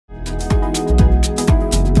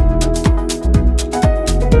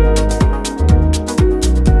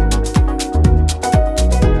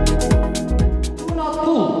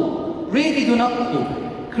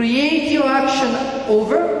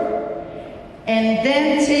and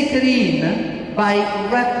then take it in by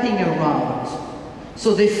wrapping around.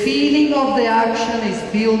 So the feeling of the action is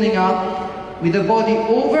building up with the body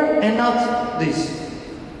over and not this.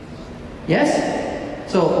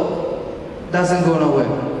 Yes? So, doesn't go nowhere.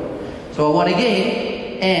 So I want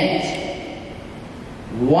again, and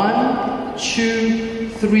 1, 2,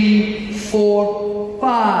 3, 4,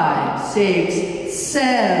 5, 6,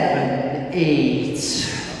 7, 8.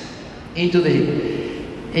 Into the hip.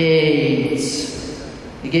 8.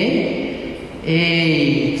 Again.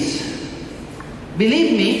 8.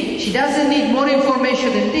 Believe me, she doesn't need more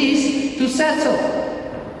information than this to settle.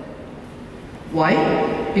 Why?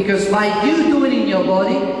 Because by you doing it in your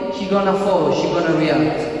body, she's gonna follow, she's gonna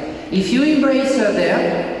react. If you embrace her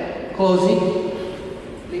there, closing,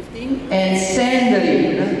 lifting, and send her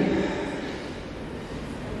in,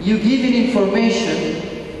 you give it information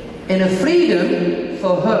and a freedom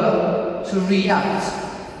for her to react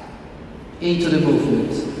into the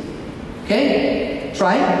movement. Okay?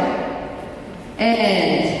 Try.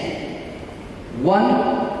 And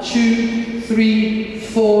 1, 2, 3,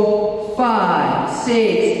 4, 5,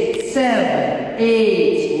 6, 7,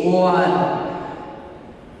 8, 1.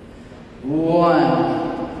 1.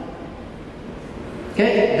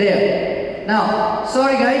 Okay, there. Now,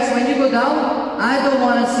 sorry guys, when you go down, I don't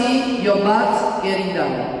want to see your butt getting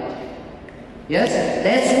down. Yes?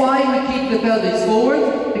 That's why we keep the pelvis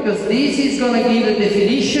forward, because this is going to give the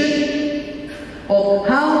definition of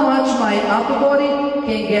how much my upper body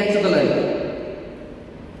can get to the leg.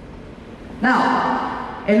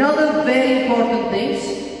 Now, another very important thing,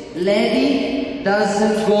 lady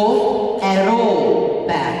doesn't go at all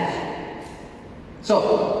back.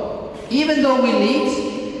 So, even though we lead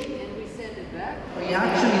and we send it back,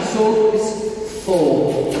 reaction is always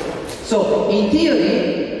forward. So, in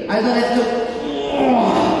theory, I don't have to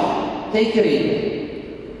take her in.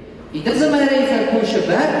 It doesn't matter if I push her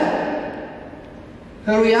back,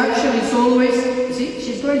 her reaction is always, see,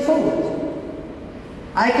 she's going forward.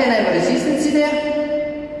 I can have resistance in there,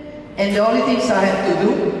 and the only things I have to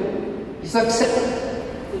do is accept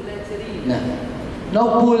to let her in.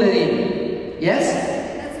 No pull her in. Yes?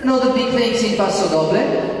 That's another big thing in Paso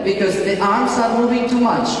Doble, because the arms are moving too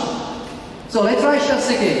much. So let's try chasse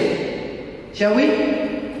again. Shall we?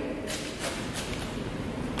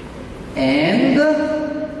 And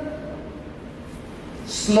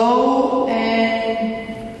slow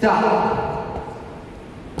and down.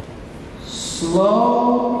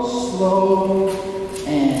 Slow, slow,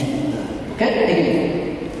 and okay,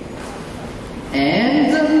 again.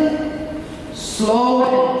 And slow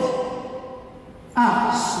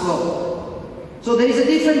and slow. So there is a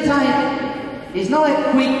different time. It's not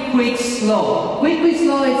like quick, slow. Quick,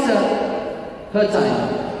 slow, it's her time.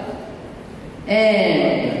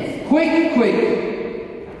 And quick,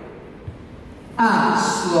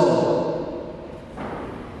 slow.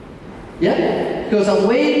 Yeah? Because I'm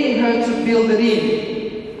waiting her to build it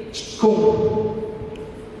in. Cool.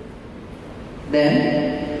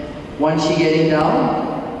 Then, once she getting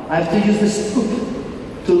down, I have to use the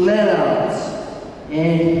scoop to let out.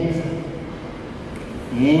 And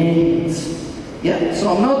yeah,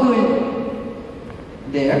 so I'm not doing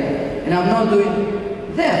there, and I'm not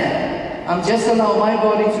doing there. I'm just allowing my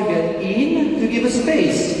body to get in, to give a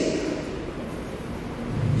space.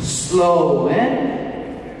 Slow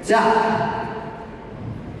and down.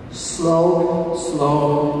 Slow,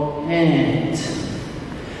 slow, and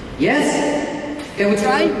yes? Can we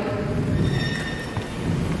try?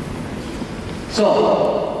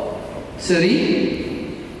 So,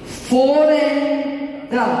 3, 4 and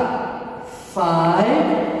down.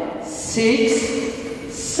 5,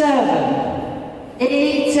 6, 7,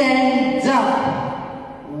 8 and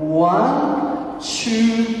down. 1,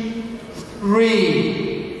 2, 3.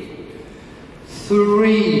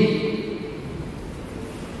 3.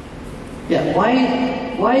 Yeah,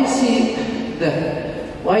 why see the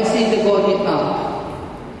body up?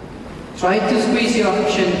 Try to squeeze your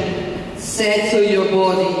action, settle your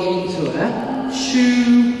body into it.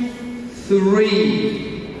 2, 3.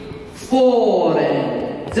 4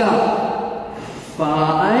 and down.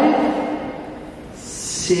 5,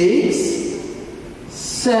 6,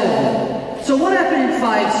 7. So what happened in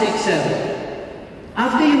 5, 6, 7?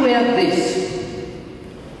 After you have this,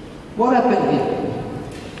 what happened here?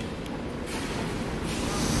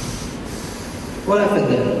 What happened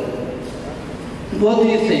there? What do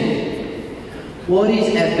you think? What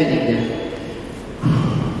is happening there?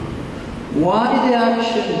 Why the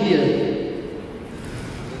action here?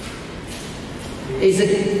 Is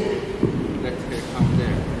it? Let's get up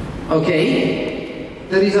there. Okay.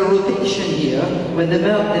 There is a rotation here. When the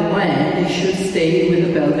man, it should stay with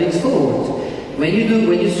the pelvis forward.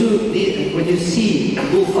 when you see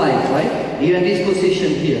bullfight, right? You're in this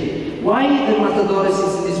position here. Why the matadores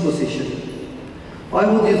is in this position? Why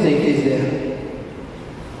would you think is there?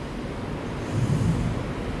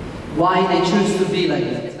 Why they choose to be like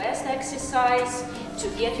that? The best exercise to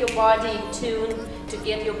get your body in tune, to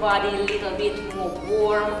get your body a little bit more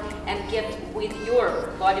warm and get with your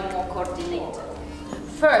body more coordinated.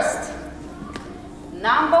 First,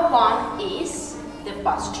 number one is the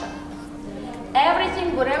posture.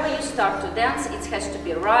 Everything, wherever you start to dance, it has to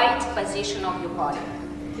be right position of your body.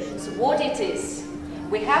 So what it is,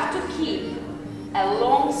 we have to keep a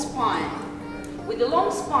long spine. With a long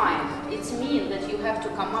spine, it means that you have to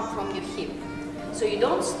come up from your hip. So you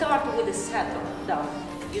don't start with a settle down.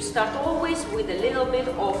 You start always with a little bit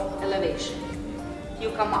of elevation.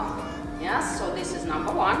 You come up. Yes, so this is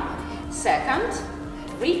number one. Second,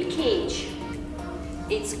 rib cage.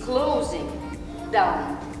 It's closing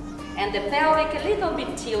down. And the pelvic a little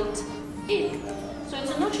bit tilt in. So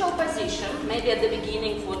it's a neutral position, maybe at the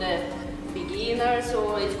beginning for the beginners,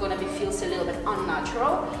 or it's going to feels a little bit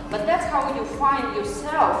unnatural, but that's how you find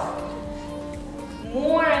yourself.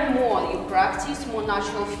 More and more you practice, more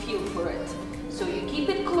natural feel for it. So you keep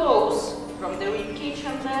it close from the rib cage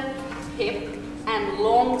and the hip, and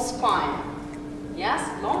long spine. Yes,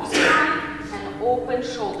 long spine and open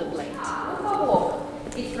shoulder blade. Rumba walk,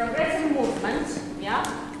 it's progressive movement, yeah,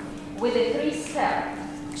 with a 3-step,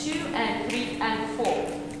 2 and 3 and 4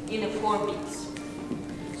 in a 4 beats.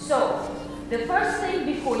 So the first thing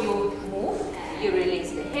before you move, you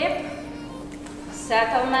release the hip,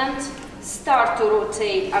 settlement, start to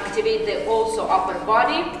rotate, activate the also upper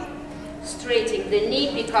body, straighten the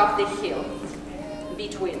knee, pick up the heel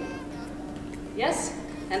between. Yes?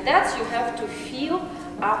 And that's you have to feel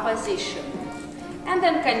a position. And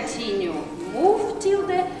then continue. Move till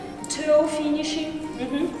the toe finishing.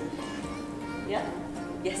 Yeah?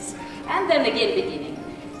 Yes. And then again beginning.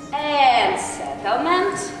 And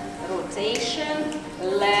settlement, rotation,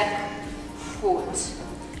 leg, foot.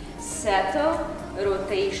 Settle,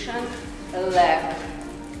 rotation, leg,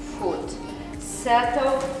 foot.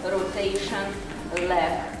 Settle, rotation,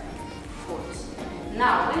 leg, foot.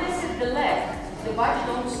 Now, when I set the leg, the body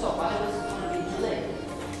don't stop, otherwise it's going to be delayed.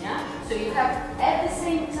 Yeah? So you have at the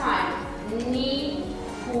same time knee,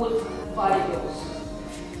 foot, body goes.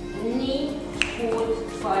 Knee,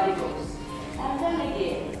 foot, body goes. And then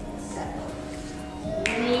again, settle.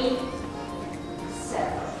 Knee,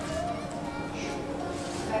 settle.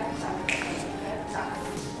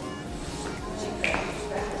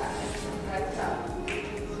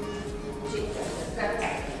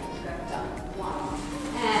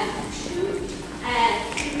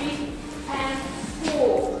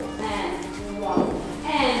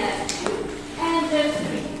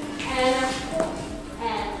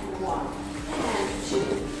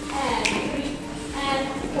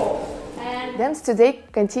 Dance Today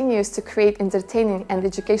continues to create entertaining and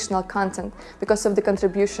educational content because of the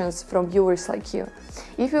contributions from viewers like you.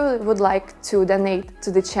 If you would like to donate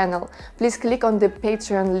to the channel, please click on the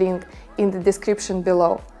Patreon link in the description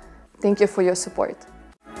below. Thank you for your support.